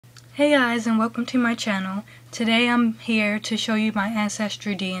Hey guys, and welcome to my channel. Today I'm here to show you my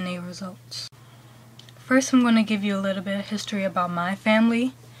Ancestry DNA results. First I'm going to give you a little bit of history about my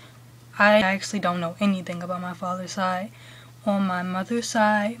family. I actually don't know anything about my father's side. On my mother's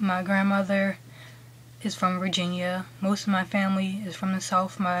side, my grandmother is from Virginia. Most of my family is from the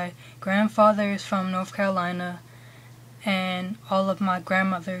South. My grandfather is from North Carolina. And all of my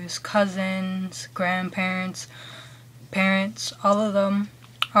grandmother's cousins, grandparents, parents, all of them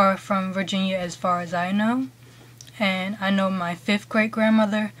are from Virginia as far as I know. And I know my 5th great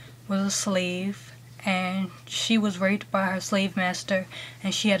grandmother was a slave, and she was raped by her slave master,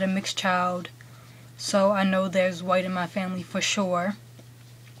 and she had a mixed child. So I know there's white in my family for sure.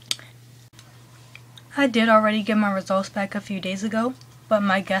 I did already get my results back a few days ago, but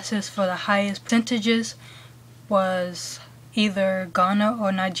my guesses for the highest percentages was either Ghana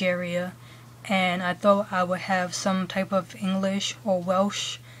or Nigeria, and I thought I would have some type of English or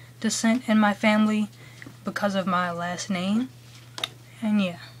Welsh descent in my family because of my last name, and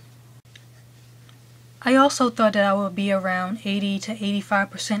yeah. I also thought that I would be around 80 to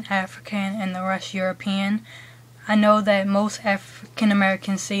 85% African and the rest European. I know that most African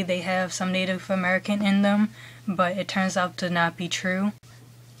Americans say they have some Native American in them, but it turns out to not be true.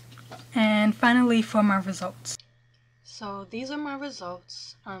 And finally, for my results. So these are my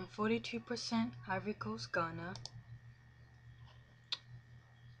results. 42% Ivory Coast, Ghana,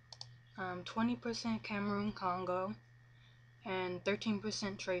 20% Cameroon, Congo, and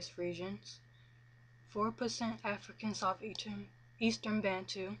 13% trace regions, 4% African Eastern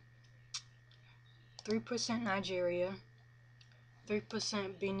Bantu, 3% Nigeria,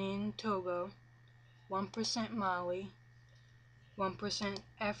 3% Benin, Togo, 1% Mali, 1%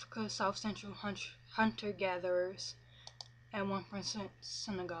 Africa South Central hunter-gatherers, and 1%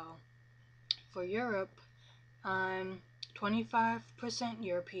 Senegal. For Europe, I'm 25%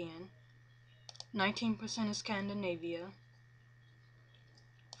 European, 19% is Scandinavia,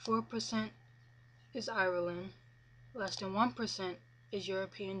 4% is Ireland, less than 1% is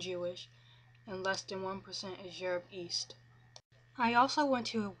European Jewish, and less than 1% is Europe East. I also went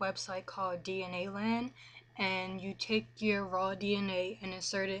to a website called DNAland, and you take your raw DNA and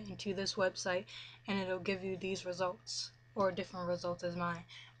insert it into this website, and it'll give you these results, or different results as mine.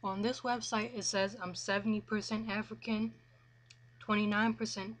 On this website it says I'm 70% African,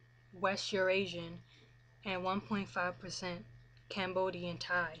 29% West Eurasian, and 1.5% Cambodian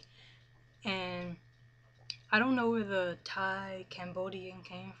Thai. And I don't know where the Thai Cambodian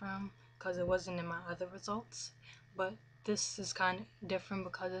came from because it wasn't in my other results, but this is kind of different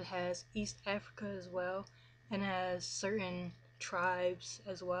because it has East Africa as well, and it has certain tribes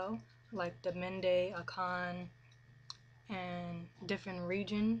as well, like the Mende, Akan, and different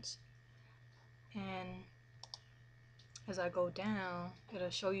regions. And as I go down, it'll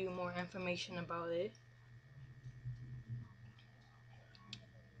show you more information about it.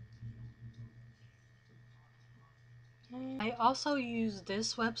 I also use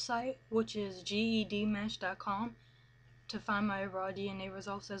this website, which is gedmatch.com, to find my raw DNA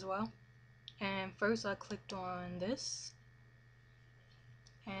results as well. And first I clicked on this,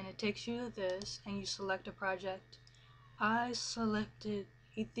 and it takes you to this, and you select a project. I selected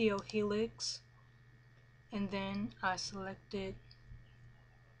Ethiohelix, and then I selected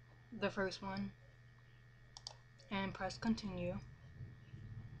the first one and press continue.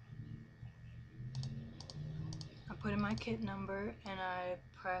 I put in my kit number and I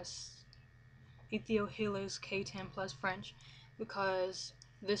press Ethiohelix K10 plus French because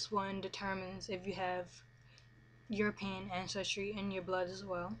this one determines if you have European ancestry in your blood as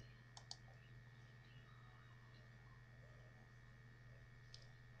well.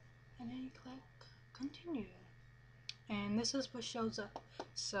 And then you click continue, and this is what shows up.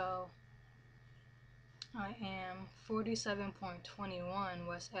 So I am 47.21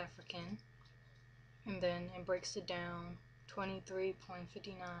 West African, and then it breaks it down: 23.59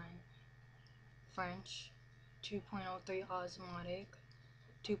 French, 2.03 Osmotic,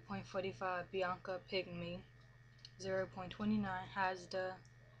 2.45 Bianca Pygmy, 0.29 Hasda,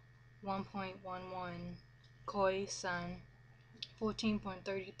 1.11 Khoi San,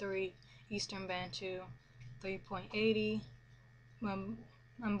 14.33 Eastern Bantu, 3.80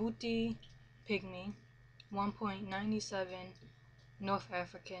 Mambuti Pygmy, 1.97 North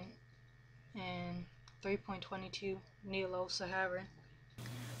African, and 3.22 Nilo-Saharan.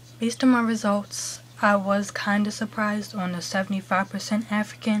 Based on my results, I was kinda surprised on the 75%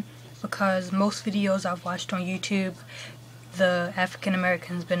 African because most videos I've watched on YouTube, the African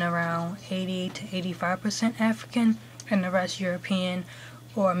American's been around 80 to 85% African and the rest European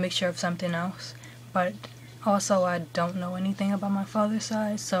or a mixture of something else. But Also, I don't know anything about my father's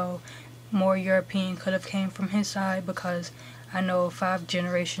side, so more European could have came from his side, because I know 5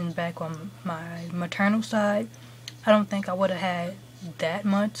 generations back on my maternal side, I don't think I would have had that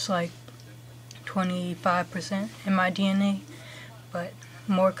much, like 25% in my DNA, but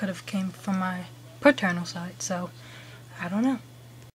more could have came from my paternal side, so I don't know.